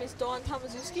 My name is Dawn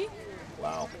Tomaszewski.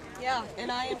 Wow. Yeah,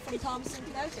 and I am from Thomaston,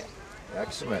 Connecticut.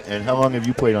 Excellent. And how long have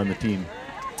you played on the team?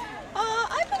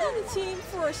 I've been on the team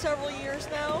for several years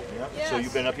now. Yeah. Yes. So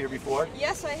you've been up here before?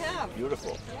 Yes, I have.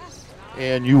 Beautiful. Yes.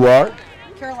 And you are?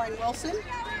 Caroline Wilson,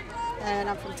 and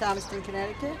I'm from Thomaston,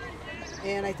 Connecticut.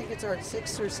 And I think it's our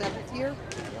 6th or 7th year.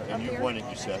 And you won it,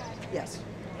 you said? Yes.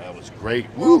 That was great.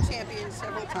 World champion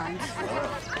several times. No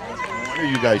wonder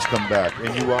you guys come back.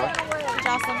 And you are?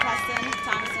 Jocelyn Preston,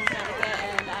 Thomaston, Connecticut,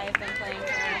 and I have been playing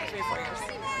for 3 or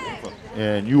 4 years.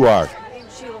 And you are? I'm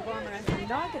Sheila Warmer. I'm from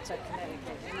Naugatuck,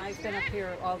 Connecticut, and I've been up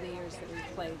here all the years that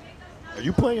we've played. Are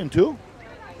you playing too?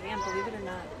 I am, believe it or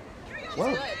not.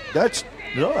 Well, that's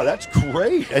No, that's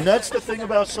great. And that's the thing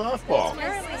about softball.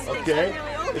 Okay.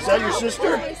 Is that your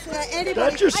sister?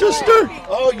 That's your sister?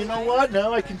 Oh, you know what?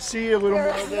 Now I can see a little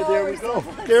more. There we go.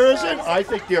 There isn't? I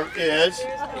think there is.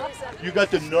 You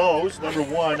got the nose, number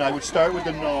 1. I would start with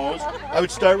the nose. I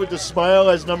would start with the smile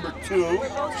as number 2.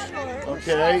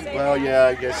 Okay. Well, yeah,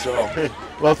 I guess so.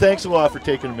 Well, thanks a lot for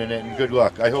taking a minute, and good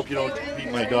luck. I hope you don't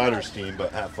beat my daughter's team,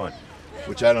 but have fun.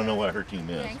 Which I don't know what her team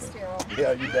is. Thanks, Daryl.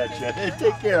 Yeah, you betcha. Hey,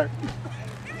 take care.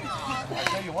 I'll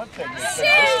tell you one thing.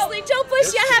 Seriously, Joe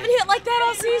Bush, you haven't hit like that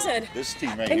all season. This team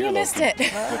right And here. you missed it.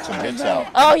 Put some hits out.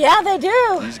 Oh, yeah, they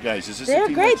do. These guys, is this They're a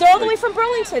team great. that's They're all the like- way from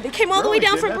Burlington. They came all the way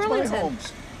down from That's Burlington. my home.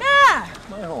 Yeah.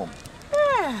 My home.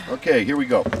 Yeah. Okay, here we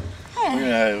go.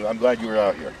 I'm glad you were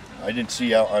out here. I didn't see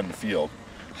you out on the field.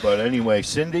 But anyway,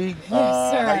 Cindy,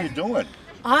 Yes, sir. how you doing?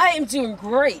 I am doing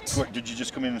great. Did you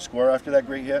just come in and score after that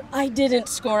great hit? I didn't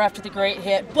score after the great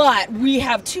hit, but we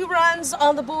have 2 runs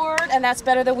on the board, and that's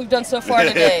better than we've done so far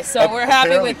today. So we're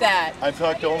happy with that. I've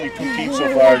talked to only 2 teams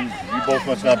so far, and you both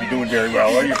must not be doing very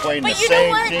well. Or you're playing But the you know same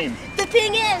what? team. The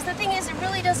thing is, it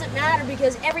really doesn't matter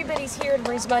because everybody's here to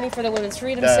raise money for the Women's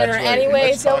Freedom That's Center right. And anyway,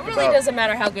 let's so it talk really about- doesn't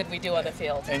matter how good we do on the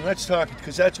field. And let's talk,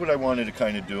 because that's what I wanted to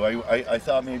kind of do. I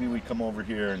thought maybe we'd come over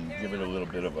here and give it a little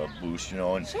bit of a boost, you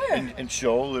know, and, Sure. and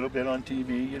show a little bit on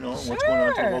TV, you know, what's going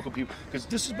on to the local people. Because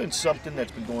this has been something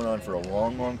that's been going on for a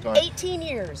long, long time. 18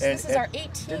 years. And- This is our and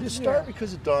 18th Did year. it start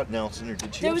because of Dot Nelson, or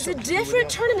did she There have was a something to do with different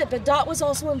that? tournament, but Dot was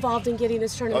also involved in getting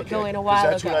this tournament going a 'cause while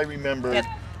that's ago. what I remember. Yep.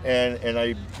 And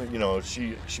I, you know,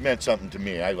 she meant something to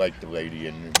me. I liked the lady,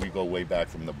 and we go way back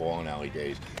from the bowling alley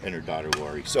days, and her daughter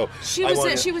Lori. So She I was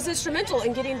wanted- she was instrumental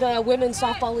in getting the women's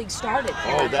softball league started.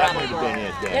 here Oh, in that might have Brattleboro. been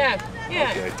it then. Yeah.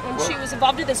 Okay. And Well- she was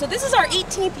involved in this. So this is our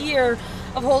 18th year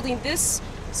of holding this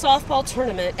softball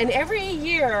tournament, and every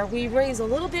year we raise a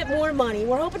little bit more money.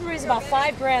 We're hoping to raise about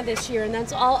 $5,000 this year, and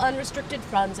that's all unrestricted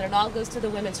funds, and it all goes to the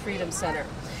Women's Freedom Center.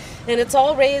 And it's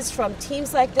all raised from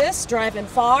teams like this, driving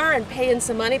far and paying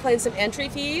some money, paying some entry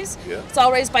fees. Yeah. It's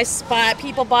all raised by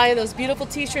people buying those beautiful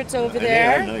T-shirts over And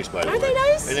there. they are nice, by the way. Aren't they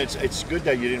nice? And it's good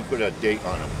that you didn't put a date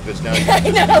on them, because now I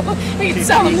know. We can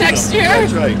sell them next year.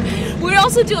 That's right. We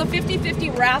also do a 50-50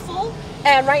 raffle,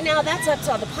 and right now that's up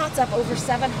to the pot's up over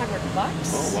 $700.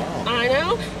 Oh wow! I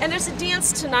know. And there's a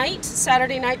dance tonight,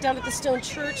 Saturday night, down at the Stone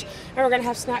Church, and we're gonna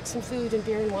have snacks and food and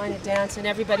beer and wine and dance, and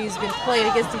everybody who's been playing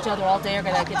against each other all day are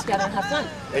gonna get together and have fun.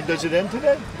 And does it end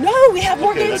today? No, we have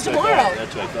more Okay, games that's what I tomorrow. thought,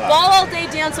 that's what I thought. Ball all day,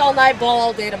 dance all night, ball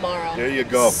all day tomorrow. There you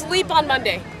go. Sleep on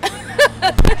Monday.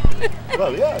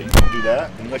 Well, yeah, you can do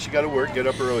that. Unless you got to work, get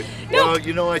up early. Well,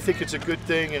 you know, I think it's a good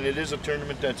thing, and it is a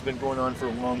tournament that's been going on for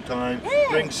a long time. Yeah.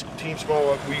 Brings teams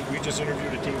small. We just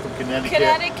interviewed a team from Connecticut.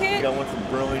 Connecticut. We got one from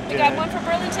Burlington. We got one from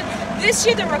Burlington. This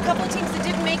year there were a couple of teams that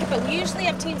didn't make it, but we usually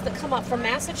have teams that come up from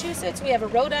Massachusetts. We have a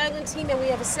Rhode Island team, and we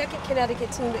have a second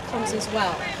Connecticut team that comes as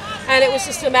well. And it was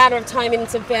just a matter of timing and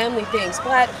some family things.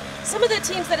 But some of the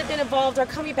teams that have been involved are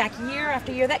coming back year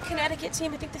after year. That Connecticut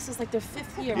team, I think this is like their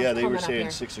 5th year. Yeah, of they were coming up saying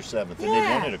here. 6th or 7th, and they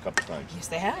Yeah. won it a couple times. Yes,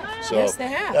 they have. So yes, they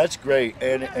have. that's great,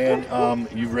 and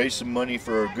you've raised some money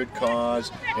for a good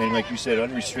cause, and like you said,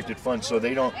 unrestricted funds, so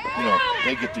they don't, you know,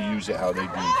 they get to use it how they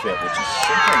deem fit, which is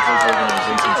sometimes those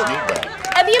organizations need that.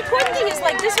 And the important thing is,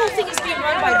 like, this whole thing is being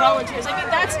run by volunteers. I mean,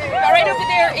 that's right over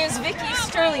there is Vicki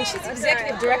Sterling. She's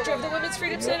executive director of the Women's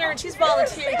Freedom Center, and she's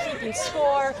volunteering, keeping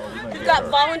score. We've got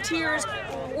volunteers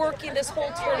working this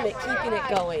whole tournament, keeping it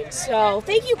going. So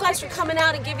thank you guys for coming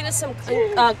out and giving us some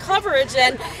coverage.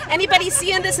 And anybody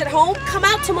seeing this at home, come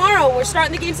out tomorrow. We're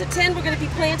starting the games at 10. We're going to be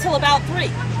playing till about 3.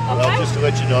 Okay? Well, just to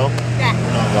let you know, Yeah.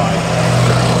 we're not live.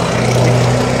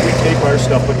 We tape our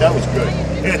stuff, but that was good.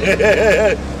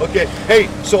 Okay, hey,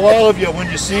 so all of you, when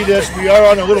you see this, we are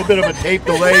on a little bit of a tape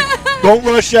delay. Don't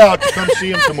rush out to come see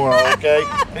him tomorrow, okay?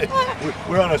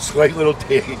 We're on a slight little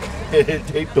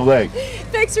tape delay.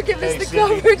 Thanks for giving us the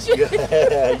Cindy. coverage.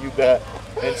 Yeah, you bet.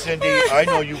 And Cindy, I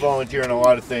know you volunteer in a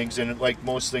lot of things, and like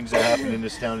most things that happen in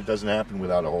this town, it doesn't happen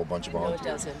without a whole bunch of volunteers. No,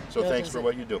 it doesn't. So No, it thanks for doesn't.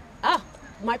 what you do. Ah,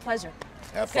 my pleasure.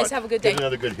 Have fun. Guys, have a good day. Get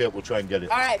another good hit. We'll try and get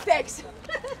it. All right, thanks.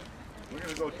 We're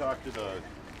going to go talk to the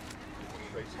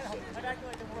races. I'd act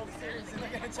like the World Series and they're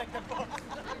going to check the book. No,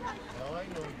 I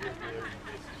know you're very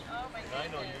busy. I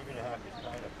know you're going to have to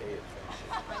kind of pay attention.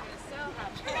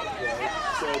 Okay.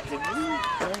 So can you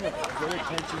kind of pay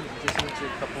attention and just answer a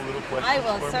couple little questions I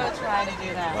will for so me? try to do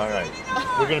that. All right.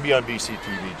 We're going to be on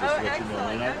BCTV, just to let you know.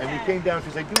 And we came down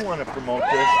because I do want to promote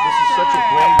this. This is such a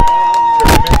great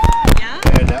tournament.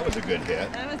 Yeah. And that was a good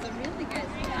hit. That was a really good.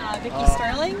 Vicki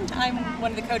Sterling. I'm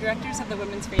one of the co-directors of the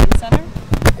Women's Freedom Center.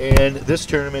 And this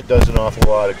tournament does an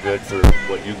awful lot of good for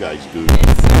what you guys do.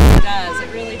 It does.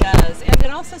 It really does. And it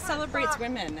also celebrates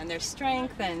women and their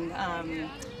strength and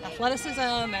athleticism,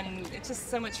 and it's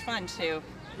just so much fun too.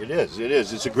 It is. It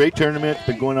is. It's a great tournament. It's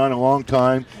been going on a long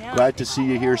time. Yeah. Glad to see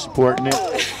you here supporting it.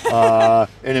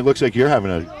 And it looks like you're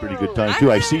having a pretty good time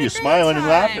too. I see you smiling and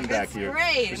laughing back here.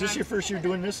 Great. Is this your first year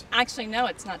doing this? Actually, no,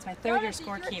 it's not. It's my 3rd year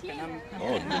scorekeeping. I'm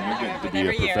Then you're going to every be a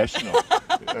year. professional.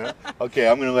 Okay,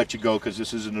 I'm going to let you go because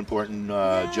this is an important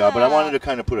job. But I wanted to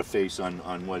kind of put a face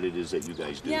on what it is that you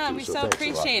guys do. Yeah, too, we so so thanks a lot.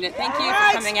 appreciate it. Thank you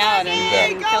for coming out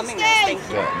and filming this. Thank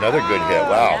you. Yeah, another good hit.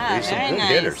 Wow, Yeah, these some very good nice.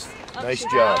 hitters. Nice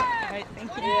job. All right,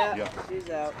 thank you. Yeah. She's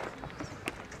out.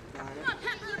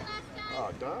 Oh,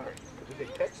 darn. Did they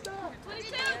catch that? So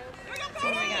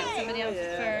we got somebody else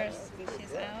first, and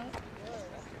she's out.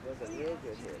 That was a real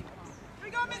good hit. Here we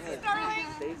go, Mrs. Starling.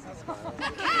 Stacy's smiling.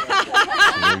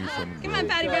 Where are you from? Come on,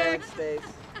 Patty Bird. Stace.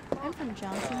 I'm from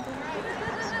Johnsonville.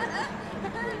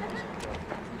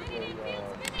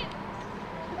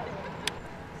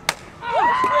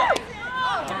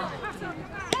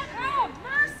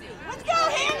 Let's go,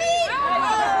 Hammy!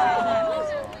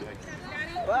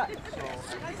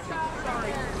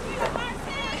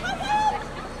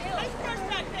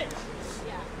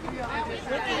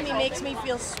 Looking at me makes me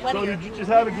feel sweaty. So did you just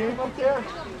have a game up there?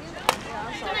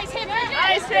 Nice hit, Bridget!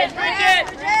 Nice hit,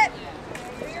 Bridget!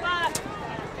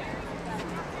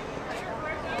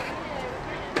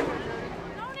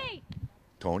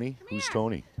 Tony? Who's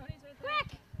Tony?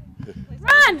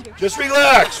 Run! Just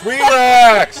relax,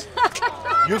 relax.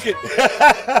 You can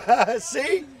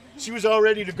see? She was all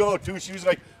ready to go too. She was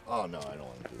like, "Oh no, I don't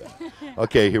want to do that."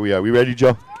 Okay, here we are. We ready,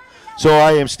 Joe? So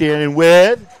I am standing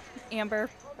with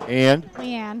Amber. and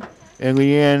Leanne.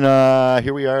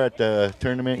 Here we are at the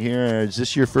tournament here. Is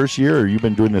this your first year, or you've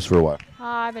been doing this for a while?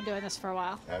 I've been doing this for a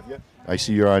while. Have you? I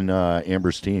see you're on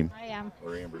Amber's team. I am.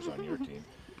 Or Amber's on your team.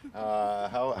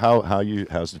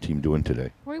 How's the team doing today?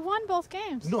 We won both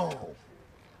games. No.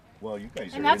 Well, you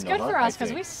guys And are that's in the good for hunt, us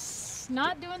because we're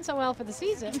not doing so well for the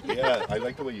season. Yeah, I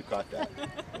like the way you caught that.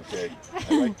 Okay,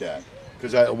 I like that.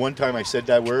 Because one time I said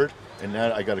that word, and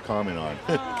that I got a comment on.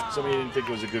 Somebody didn't think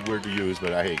it was a good word to use,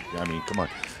 but I mean, come on.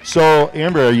 So,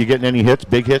 Amber, are you getting any hits,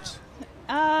 big hits?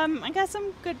 I got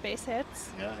some good base hits.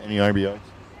 Yeah. Any RBIs?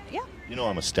 Yeah. You know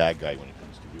I'm a stat guy when it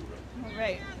comes to you,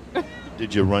 right? Right.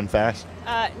 Did you run fast?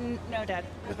 No, Dad.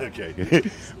 Okay.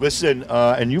 Listen,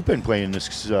 and you've been playing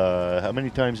this. How many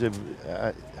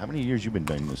years you been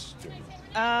playing this?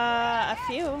 A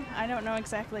few. I don't know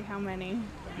exactly how many.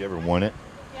 Have you ever won it?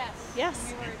 Yes.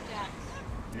 Yes.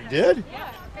 You did?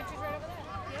 Yeah.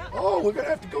 Oh, we're going to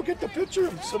have to go get the picture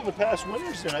of some of the past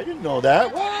winners then. I didn't know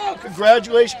that. Wow,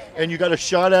 congratulations. And you got a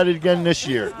shot at it again this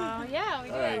year. Yeah, we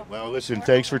do. All right. Well, listen,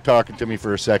 thanks for talking to me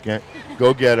for a second.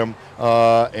 Go get them.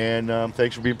 And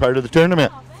thanks for being part of the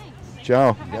tournament. Oh, thanks.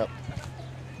 Ciao. Yep.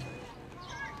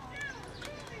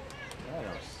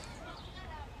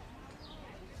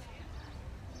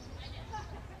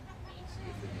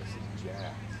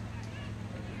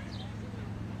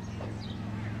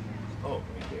 Oh,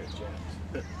 right there, Jax.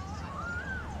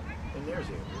 And there's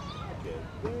Amber. Okay.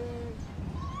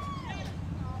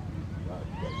 Wow,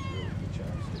 you guys really good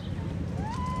jobs.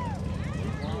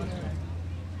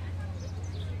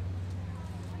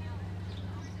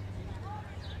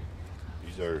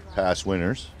 These are past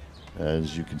winners.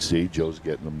 As you can see, Joe's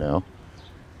getting them now.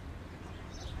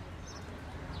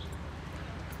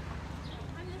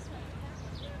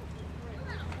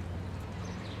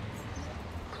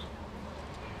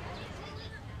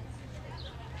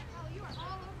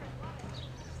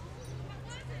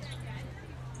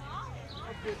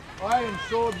 I am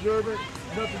so observant,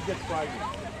 nothing gets by me.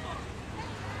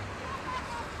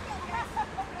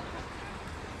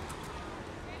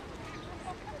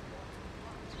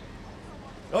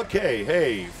 Okay,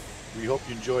 hey, we hope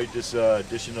you enjoyed this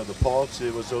edition of the Pulse.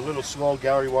 It was a little slow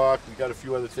gallery walk. We got a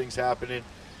few other things happening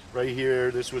right here.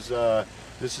 This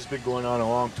has been going on a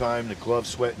long time. The Glove,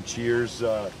 Sweat, and Cheers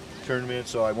tournament.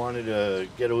 So I wanted to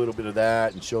get a little bit of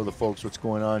that and show the folks what's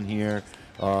going on here.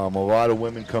 A lot of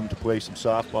women come to play some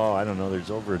softball. I don't know, there's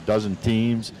over a dozen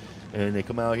teams, and they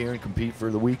come out here and compete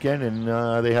for the weekend, and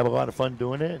they have a lot of fun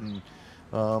doing it. And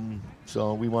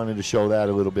so we wanted to show that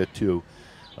a little bit too.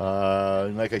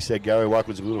 And like I said, Gallery Walk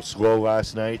was a little slow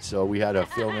last night, so we had to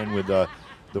fill in with the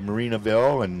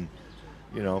Marinaville and,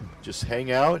 you know, just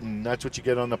hang out, and that's what you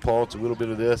get on the Pulse. A little bit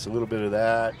of this, a little bit of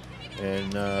that,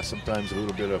 and sometimes a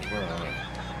little bit of,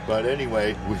 but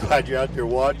anyway, we're glad you're out there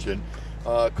watching.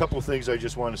 A couple of things I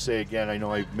just want to say again. I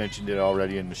know I mentioned it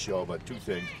already in the show, but two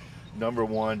things. Number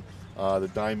one, the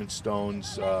Diamond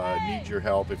Stones need your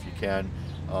help if you can.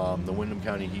 The Windham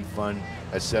County Heat Fund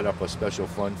has set up a special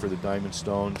fund for the Diamond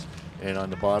Stones, and on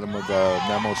the bottom of the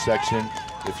memo section,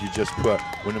 if you just put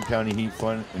Windham County Heat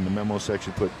Fund in the memo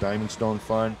section, put Diamond Stone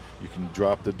Fund, you can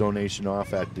drop the donation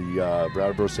off at the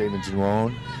Brattleboro Savings and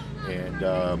Loan, and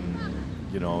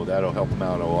you know, that'll help them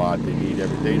out a lot.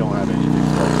 They don't have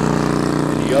anything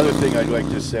close. And the other thing I'd like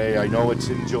to say, I know it's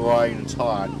in July and it's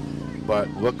hot, but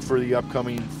look for the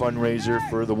upcoming fundraiser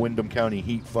for the Windham County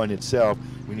Heat Fund itself.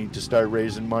 We need to start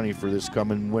raising money for this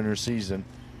coming winter season.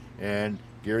 And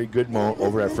Gary Goodmo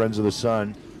over at Friends of the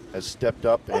Sun has stepped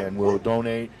up and will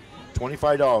donate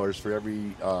 $25 for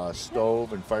every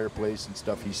stove and fireplace and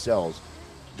stuff he sells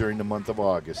during the month of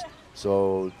August.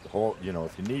 So, you know,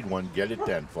 if you need one, get it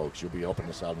then, folks. You'll be helping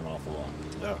us out an awful lot.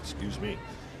 Oh, excuse me.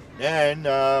 And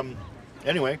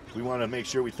anyway, we want to make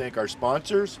sure we thank our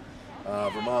sponsors,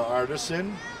 Vermont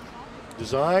Artisan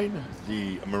Design,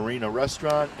 the Marina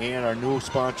Restaurant, and our new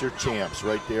sponsor, Champs,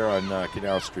 right there on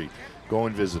Canal Street. Go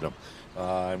and visit them.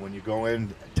 And when you go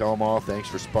in, tell them all thanks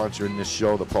for sponsoring this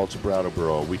show, the Pulse of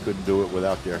Brattleboro. We couldn't do it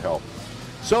without their help.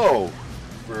 So,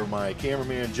 for my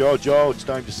cameraman, Joe, it's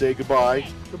time to say goodbye.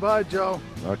 Goodbye, Joe.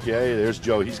 Okay, there's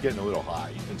Joe. He's getting a little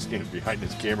hot. He's been standing behind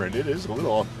this camera, and it is a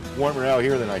little warmer out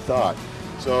here than I thought.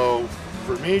 So,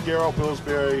 for me, Daryl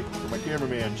Pillsbury, for my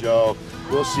cameraman, Joe,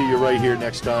 we'll see you right here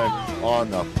next time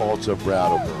on the Pulse of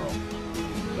Brattleboro.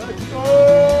 Let's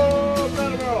go!